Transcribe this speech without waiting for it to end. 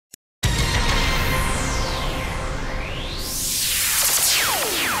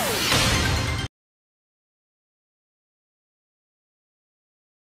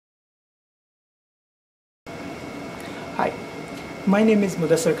Hi, my name is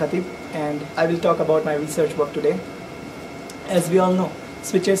Mudassar Khatib and I will talk about my research work today. As we all know,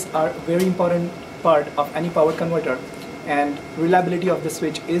 switches are a very important part of any power converter and reliability of the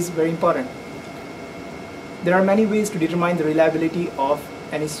switch is very important. There are many ways to determine the reliability of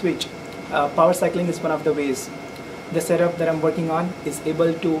any switch. Power cycling is one of the ways. The setup that I'm working on is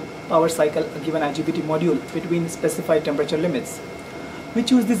able to power cycle a given IGBT module between specified temperature limits. We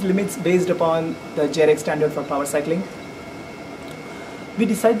choose these limits based upon the JREC standard for power cycling. We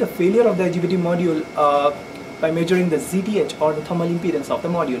decide the failure of the IGBT module by measuring the Zth or the thermal impedance of the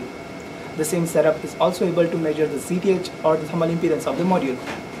module. The same setup is also able to measure the Zth or the thermal impedance of the module.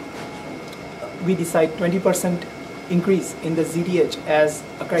 We decide 20% increase in the Zth as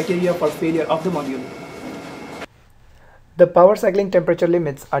a criteria for failure of the module. The power cycling temperature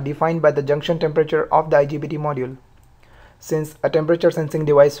limits are defined by the junction temperature of the IGBT module. Since a temperature sensing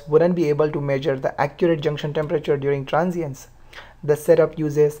device wouldn't be able to measure the accurate junction temperature during transients, the setup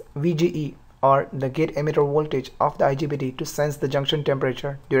uses VGE or the gate emitter voltage of the IGBT to sense the junction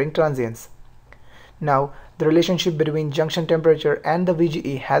temperature during transients. Now, the relationship between junction temperature and the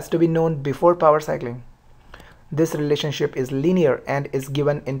VGE has to be known before power cycling. This relationship is linear and is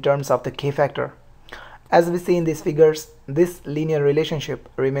given in terms of the K factor. As we see in these figures, this linear relationship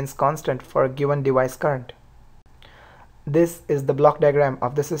remains constant for a given device current. This is the block diagram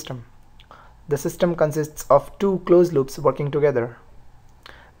of the system. The system consists of two closed loops working together.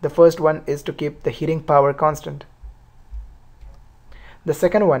 The first one is to keep the heating power constant. The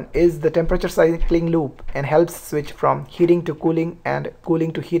second one is the temperature cycling loop and helps switch from heating to cooling and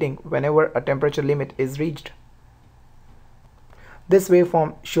cooling to heating whenever a temperature limit is reached. This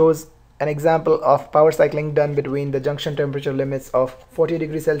waveform shows an example of power cycling done between the junction temperature limits of 40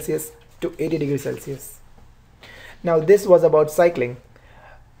 degrees Celsius to 80 degrees Celsius. Now this was about cycling.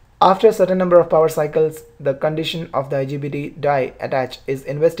 After a certain number of power cycles, the condition of the IGBT die attach is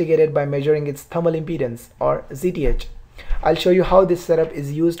investigated by measuring its thermal impedance or Zth. I'll show you how this setup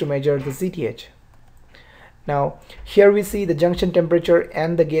is used to measure the Zth. Now here we see the junction temperature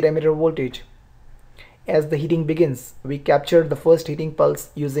and the gate emitter voltage. As the heating begins, we capture the first heating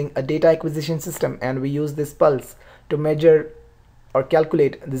pulse using a data acquisition system, and we use this pulse to measure or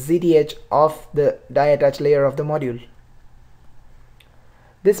calculate the Zth of the die attach layer of the module.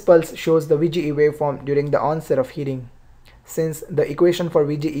 This pulse shows the VGE waveform during the onset of heating. Since the equation for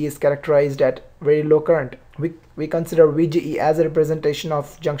VGE is characterized at very low current, we consider VGE as a representation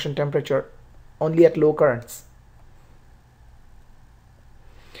of junction temperature only at low currents.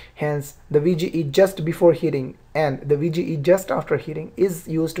 Hence, the VGE just before heating and the VGE just after heating is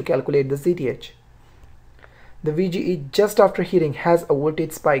used to calculate the Zth. The VGE just after heating has a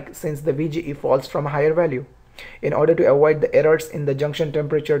voltage spike since the VGE falls from a higher value. In order to avoid the errors in the junction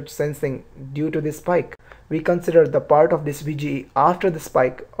temperature sensing due to this spike, we consider the part of this VGE after the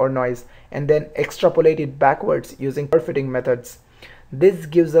spike or noise and then extrapolate it backwards using curve-fitting methods. This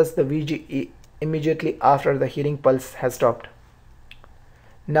gives us the VGE immediately after the heating pulse has stopped.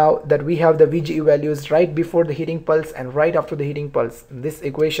 Now that we have the VGE values right before the heating pulse and right after the heating pulse, this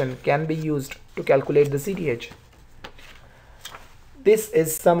equation can be used to calculate the Zth. This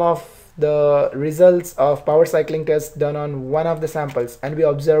is some of the results of power cycling tests done on one of the samples, and we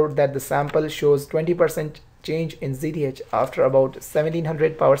observed that the sample shows 20% change in Zth after about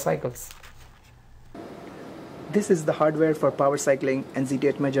 1700 power cycles. This is the hardware for power cycling and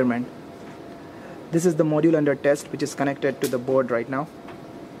Zth measurement. This is the module under test, which is connected to the board right now.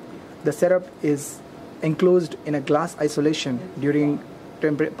 The setup is enclosed in a glass isolation during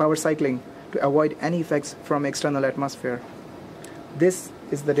power cycling to avoid any effects from external atmosphere. This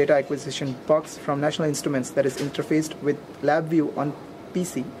is the data acquisition box from National Instruments that is interfaced with LabVIEW on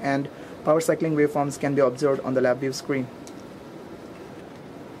PC, and power cycling waveforms can be observed on the LabVIEW screen.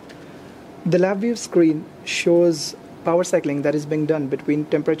 The LabVIEW screen shows power cycling that is being done between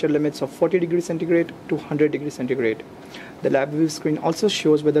temperature limits of 40 degrees centigrade to 100 degrees centigrade. The LabVIEW screen also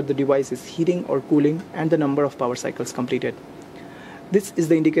shows whether the device is heating or cooling and the number of power cycles completed. This is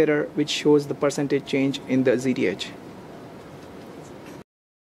the indicator which shows the percentage change in the Zth.